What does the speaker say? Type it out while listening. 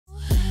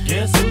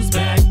Guess who's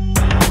back?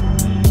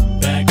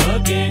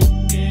 Back again.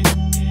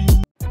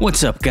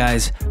 What's up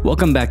guys,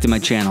 welcome back to my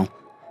channel.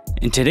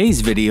 In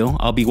today's video,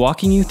 I'll be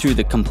walking you through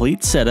the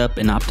complete setup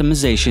and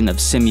optimization of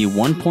CEMU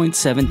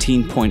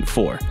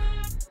 1.17.4.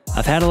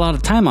 I've had a lot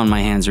of time on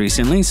my hands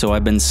recently, so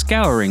I've been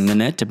scouring the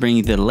net to bring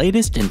you the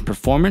latest in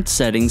performance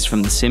settings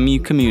from the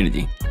CEMU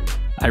community.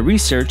 I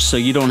researched so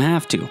you don't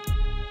have to.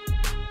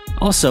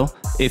 Also,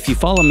 if you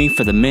follow me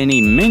for the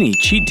many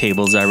cheat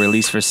tables I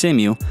release for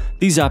CEMU,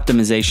 these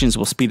optimizations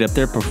will speed up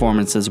their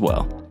performance as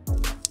well.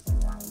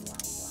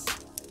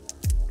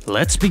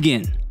 Let's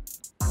begin.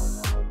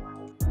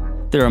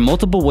 There are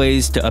multiple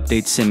ways to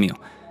update CEMU: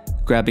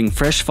 grabbing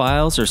fresh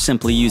files or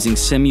simply using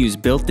CEMU's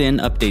built-in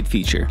update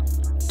feature.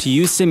 To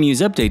use CEMU's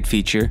update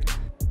feature,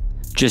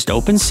 just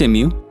open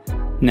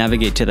CEMU,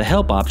 navigate to the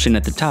help option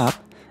at the top,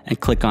 and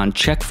click on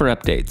check for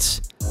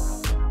updates.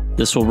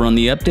 This will run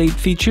the update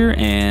feature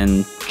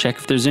and check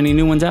if there's any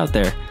new ones out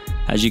there.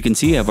 As you can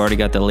see, I've already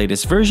got the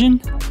latest version,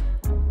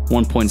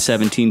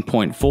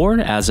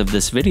 1.17.4 as of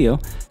this video,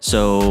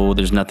 so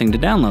there's nothing to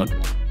download.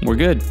 We're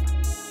good.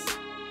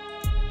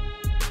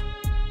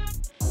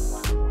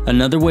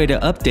 Another way to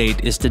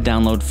update is to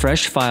download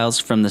fresh files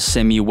from the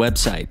CEMU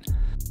website.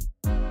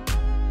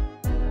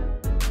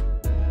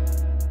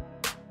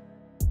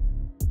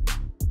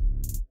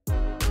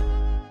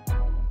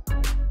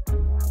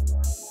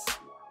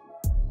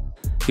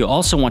 You'll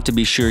also want to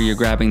be sure you're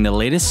grabbing the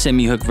latest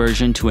CEMU Hook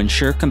version to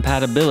ensure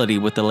compatibility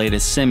with the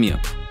latest CEMU.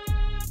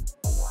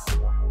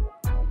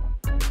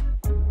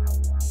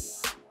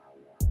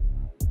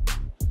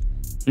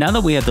 Now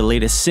that we have the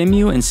latest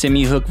CEMU and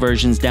CEMU Hook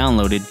versions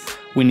downloaded,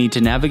 we need to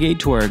navigate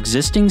to our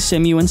existing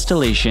CEMU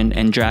installation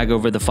and drag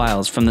over the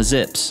files from the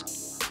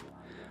zips.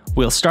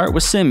 We'll start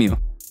with CEMU.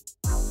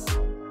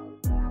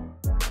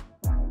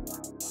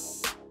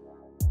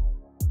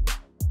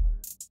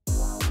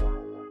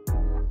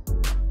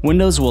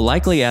 Windows will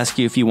likely ask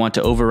you if you want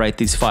to overwrite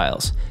these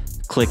files.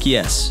 Click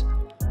Yes.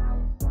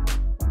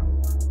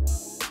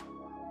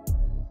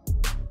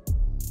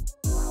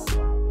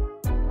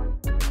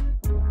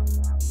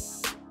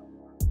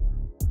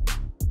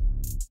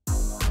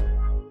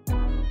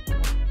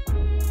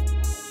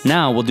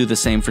 Now we'll do the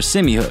same for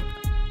CEMU Hook.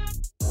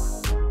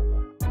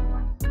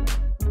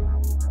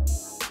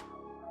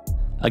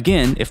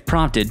 Again, if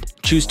prompted,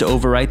 choose to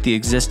overwrite the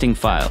existing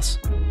files.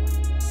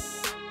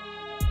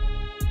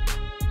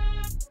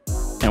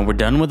 And we're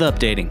done with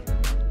updating.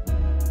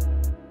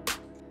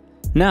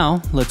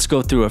 Now, let's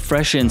go through a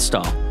fresh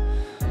install.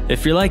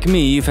 If you're like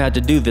me, you've had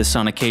to do this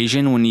on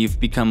occasion when you've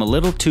become a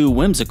little too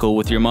whimsical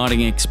with your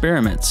modding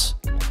experiments.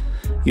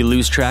 You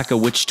lose track of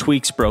which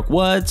tweaks broke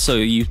what, so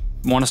you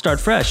want to start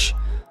fresh.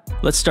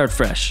 Let's start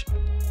fresh.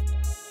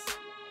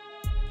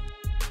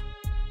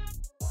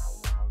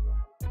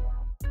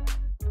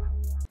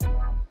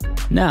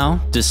 Now,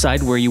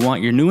 decide where you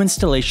want your new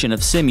installation of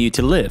CEMU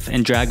to live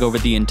and drag over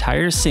the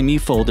entire CEMU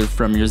folder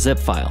from your zip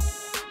file.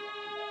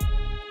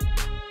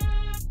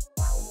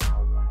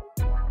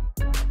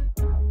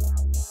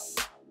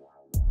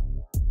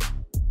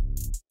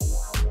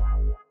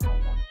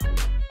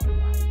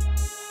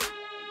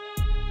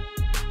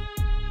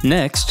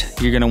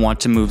 Next, you're going to want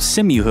to move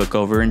CEMU Hook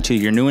over into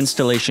your new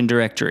installation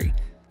directory.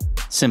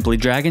 Simply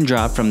drag and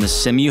drop from the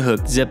CEMU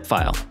Hook zip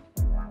file.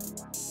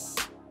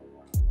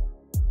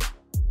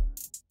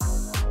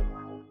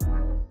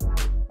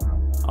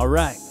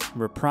 Alright,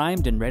 we're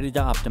primed and ready to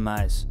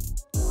optimize.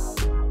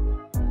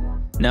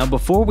 Now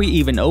before we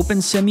even open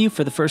CEMU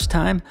for the first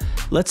time,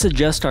 let's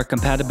adjust our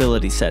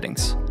compatibility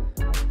settings.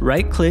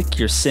 Right-click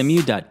your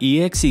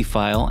cemu.exe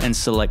file and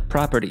select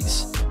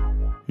Properties.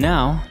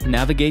 Now,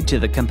 navigate to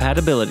the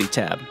Compatibility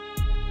tab.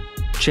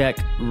 Check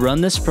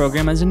Run this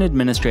program as an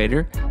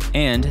administrator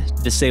and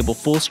disable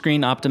full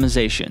screen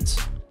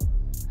optimizations.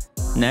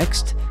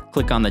 Next,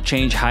 click on the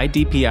Change High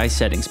DPI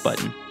Settings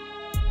button.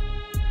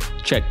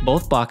 Check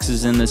both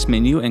boxes in this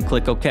menu and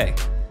click OK.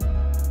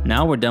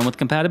 Now we're done with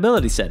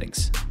compatibility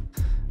settings.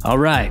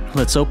 Alright,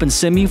 let's open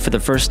CEMU for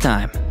the first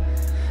time.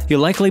 You'll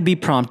likely be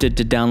prompted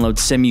to download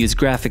CEMU's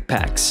graphic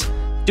packs.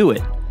 Do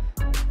it.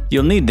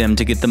 You'll need them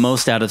to get the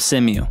most out of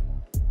CEMU.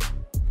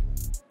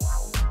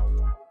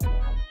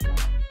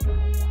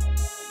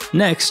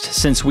 Next,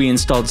 since we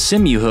installed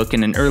CEMU Hook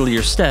in an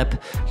earlier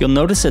step, you'll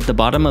notice at the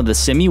bottom of the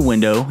CEMU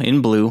window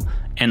in blue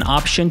an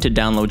option to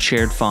download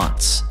shared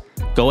fonts.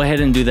 Go ahead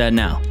and do that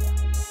now.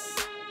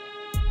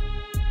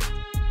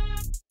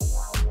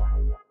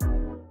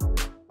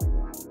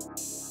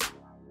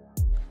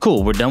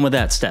 Cool, we're done with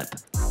that step.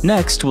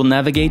 Next, we'll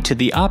navigate to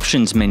the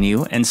Options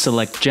menu and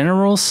select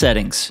General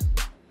Settings.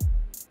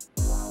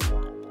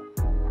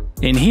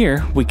 In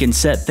here, we can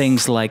set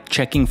things like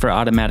checking for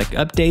automatic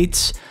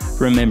updates,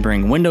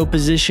 remembering window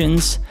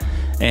positions,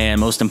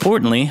 and most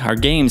importantly, our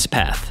games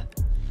path.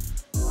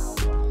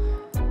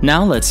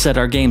 Now let's set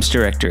our games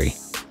directory.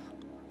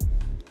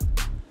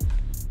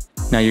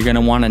 Now you're going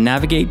to want to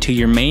navigate to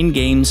your main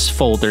games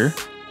folder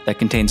that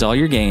contains all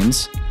your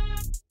games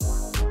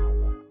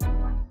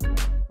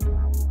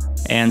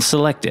and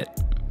select it.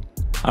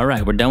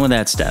 Alright, we're done with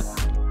that step.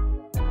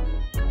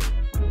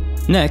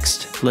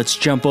 Next, let's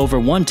jump over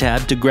one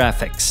tab to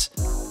Graphics.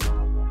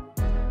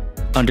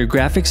 Under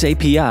Graphics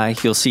API,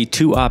 you'll see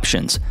two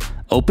options,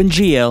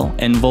 OpenGL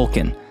and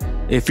Vulkan.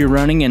 If you're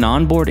running an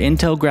onboard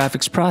Intel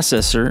graphics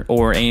processor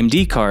or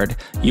AMD card,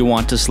 you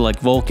want to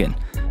select Vulkan.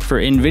 For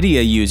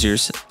NVIDIA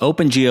users,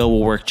 OpenGL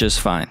will work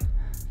just fine.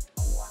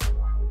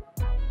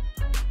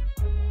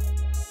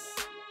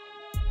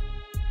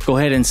 Go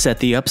ahead and set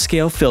the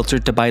upscale filter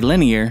to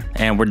bilinear,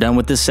 and we're done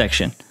with this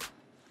section.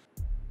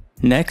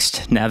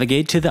 Next,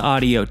 navigate to the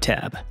Audio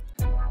tab.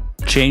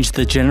 Change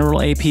the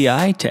General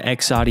API to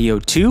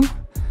XAudio 2.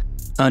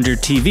 Under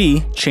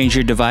TV, change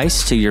your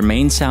device to your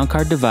main sound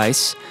card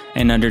device,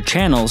 and under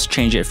Channels,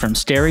 change it from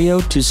stereo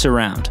to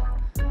surround.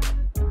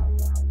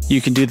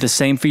 You can do the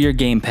same for your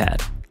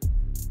gamepad.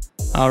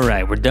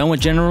 Alright, we're done with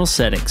general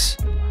settings.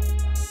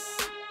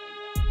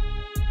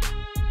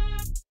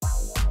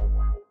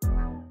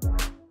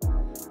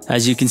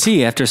 As you can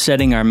see, after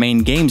setting our main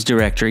games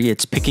directory,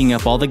 it's picking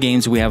up all the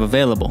games we have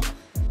available.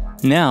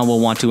 Now we'll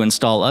want to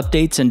install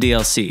updates and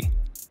DLC.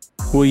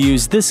 We'll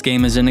use this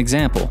game as an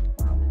example.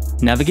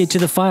 Navigate to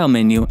the File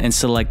menu and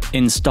select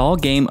Install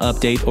Game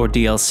Update or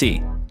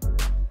DLC.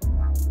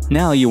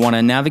 Now you want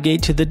to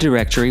navigate to the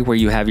directory where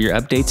you have your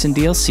updates and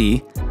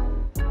DLC,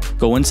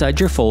 go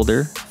inside your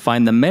folder,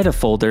 find the meta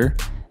folder,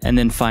 and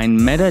then find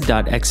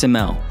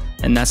meta.xml,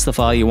 and that's the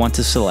file you want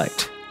to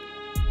select.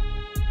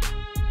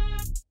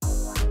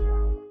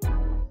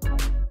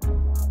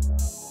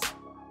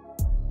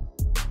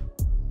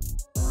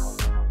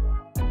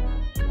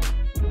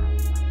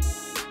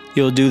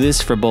 You'll do this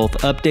for both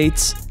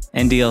updates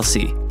and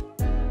DLC.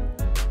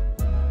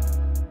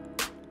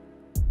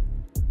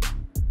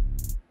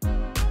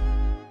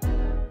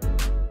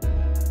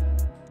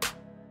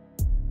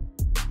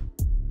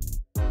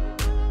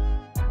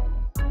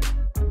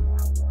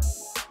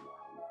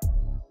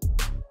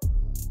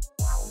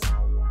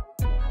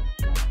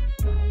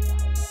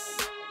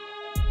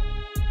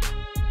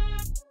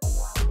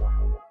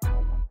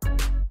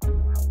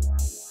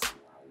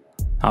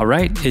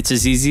 Alright, it's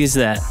as easy as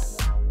that.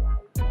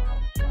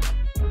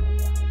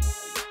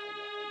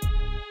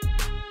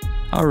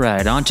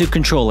 Alright, on to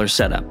controller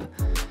setup.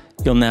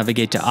 You'll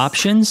navigate to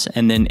Options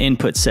and then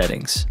Input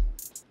Settings.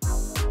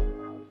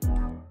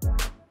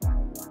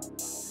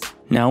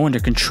 Now under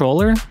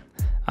Controller,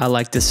 I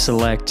like to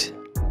select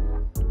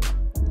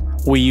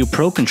Wii U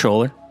Pro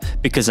Controller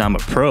because I'm a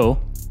pro,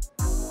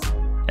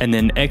 and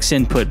then X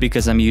Input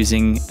because I'm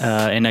using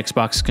an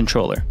Xbox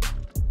controller.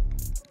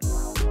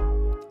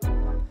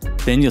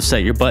 Then you'll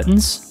set your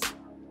buttons.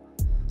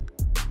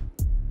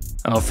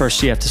 Oh,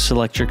 first you have to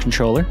select your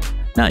controller.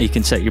 Now you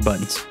can set your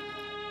buttons.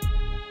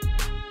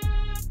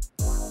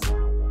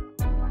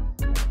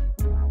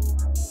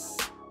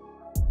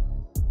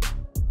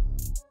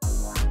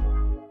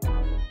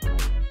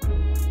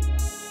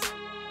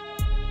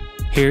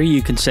 Here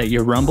you can set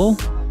your rumble.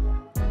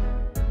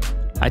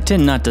 I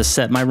tend not to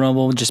set my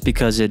rumble just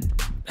because it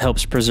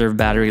helps preserve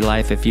battery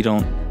life if you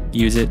don't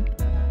use it.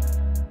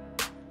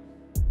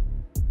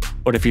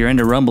 But if you're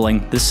into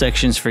rumbling, this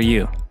section's for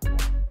you.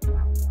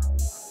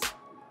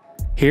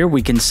 Here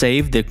we can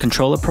save the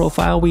controller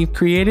profile we've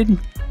created.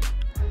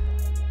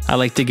 I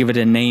like to give it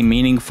a name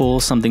meaningful,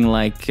 something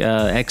like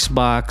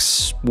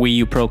Xbox Wii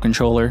U Pro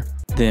Controller.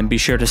 Then be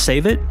sure to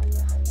save it.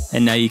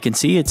 And now you can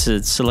see it's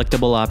a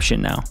selectable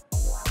option now.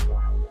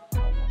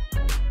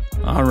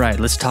 Alright,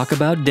 let's talk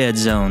about dead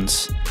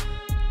zones.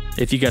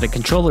 If you got a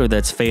controller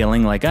that's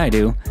failing like I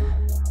do,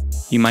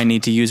 you might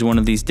need to use one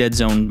of these dead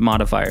zone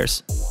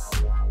modifiers.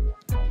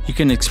 You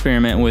can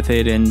experiment with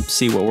it and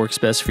see what works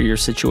best for your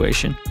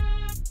situation.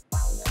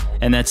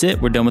 And that's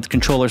it, we're done with the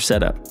controller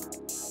setup.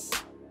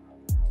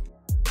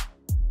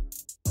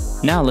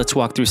 Now let's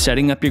walk through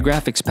setting up your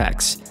graphics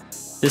packs.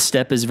 This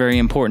step is very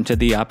important to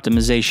the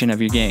optimization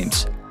of your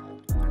games.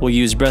 We'll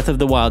use Breath of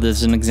the Wild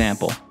as an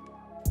example.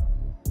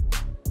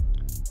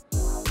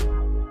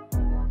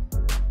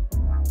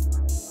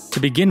 To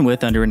begin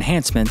with, under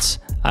Enhancements,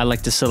 I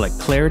like to select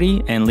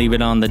Clarity and leave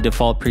it on the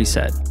default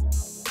preset.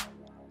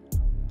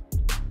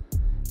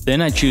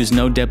 Then I choose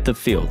No Depth of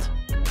Field.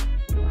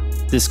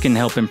 This can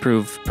help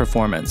improve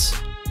performance.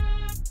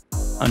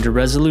 Under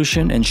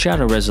Resolution and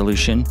Shadow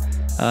Resolution,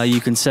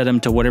 you can set them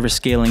to whatever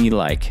scaling you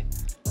like.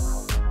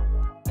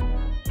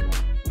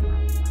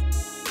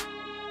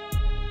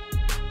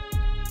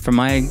 For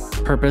my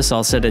purpose,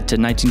 I'll set it to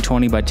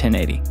 1920 by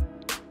 1080.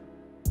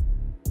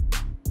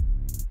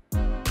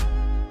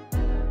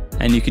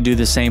 And you can do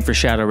the same for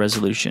Shadow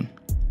Resolution.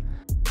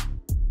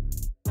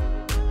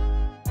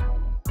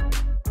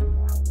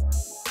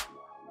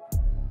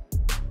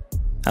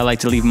 I like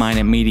to leave mine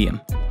at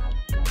medium.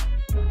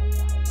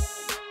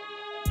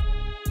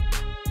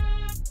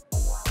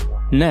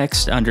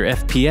 Next, under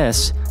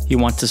FPS, you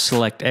want to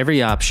select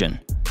every option.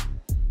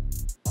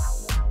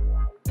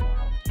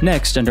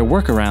 Next, under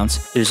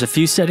Workarounds, there's a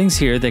few settings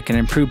here that can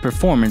improve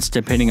performance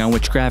depending on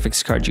which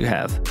graphics card you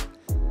have.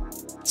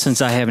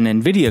 Since I have an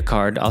NVIDIA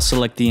card, I'll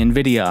select the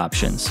NVIDIA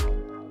options.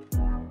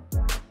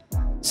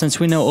 Since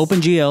we know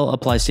OpenGL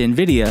applies to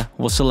NVIDIA,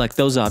 we'll select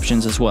those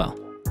options as well.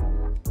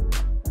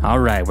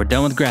 Alright, we're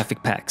done with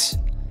graphic packs.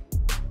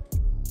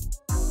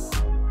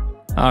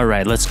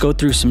 Alright, let's go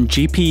through some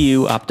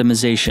GPU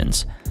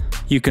optimizations.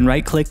 You can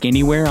right-click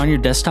anywhere on your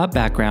desktop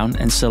background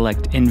and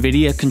select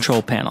NVIDIA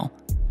Control Panel.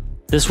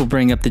 This will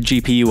bring up the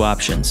GPU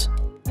options.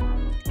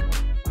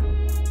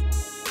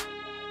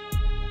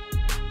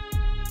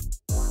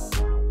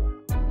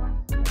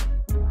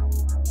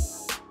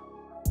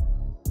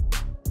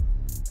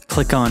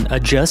 Click on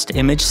Adjust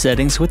Image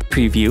Settings with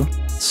Preview.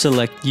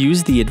 Select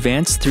Use the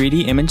Advanced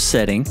 3D Image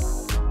setting.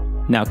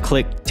 Now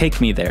click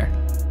Take Me there.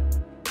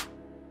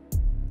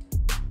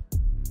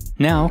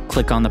 Now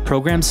click on the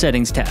Program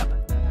Settings tab.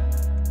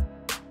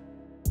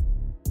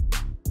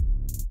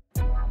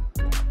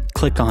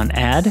 Click on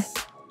Add.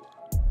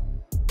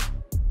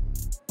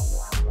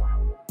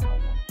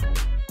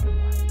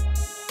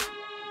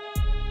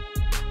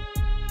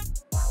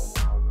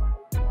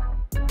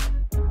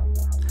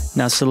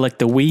 Now select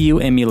the Wii U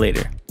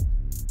emulator.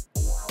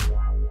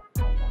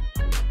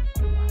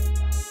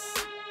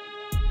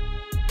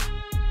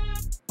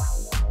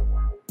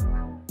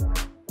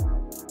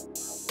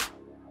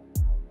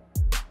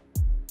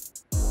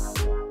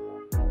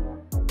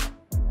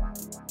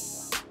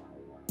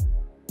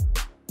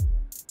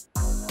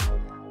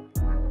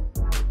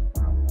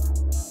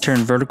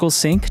 Turn vertical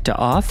sync to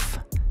off,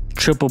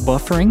 triple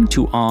buffering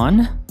to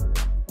on,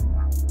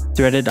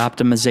 threaded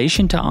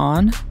optimization to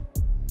on,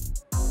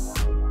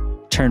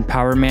 turn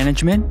power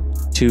management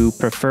to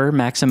prefer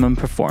maximum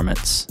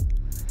performance.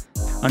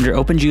 Under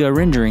OpenGL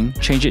rendering,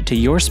 change it to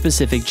your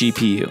specific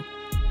GPU.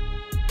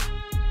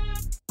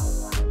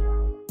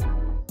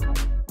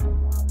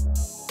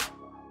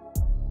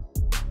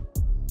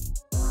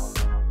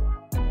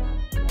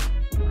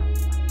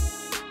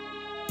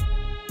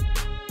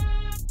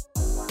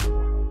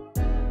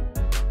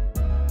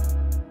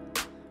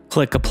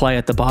 Click Apply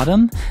at the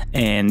bottom,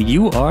 and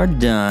you are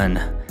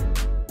done.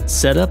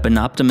 Setup and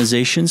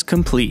optimizations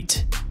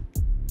complete.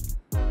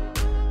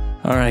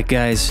 Alright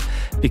guys,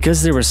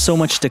 because there was so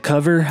much to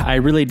cover, I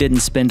really didn't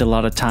spend a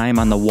lot of time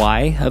on the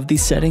why of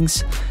these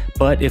settings,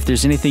 but if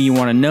there's anything you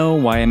want to know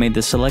why I made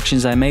the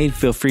selections I made,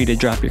 feel free to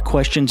drop your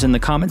questions in the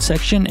comment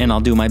section and I'll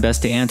do my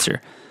best to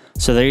answer.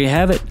 So there you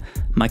have it,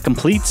 my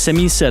complete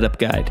CEMU setup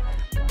guide.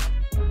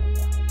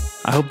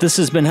 I hope this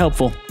has been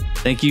helpful.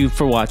 Thank you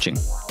for watching.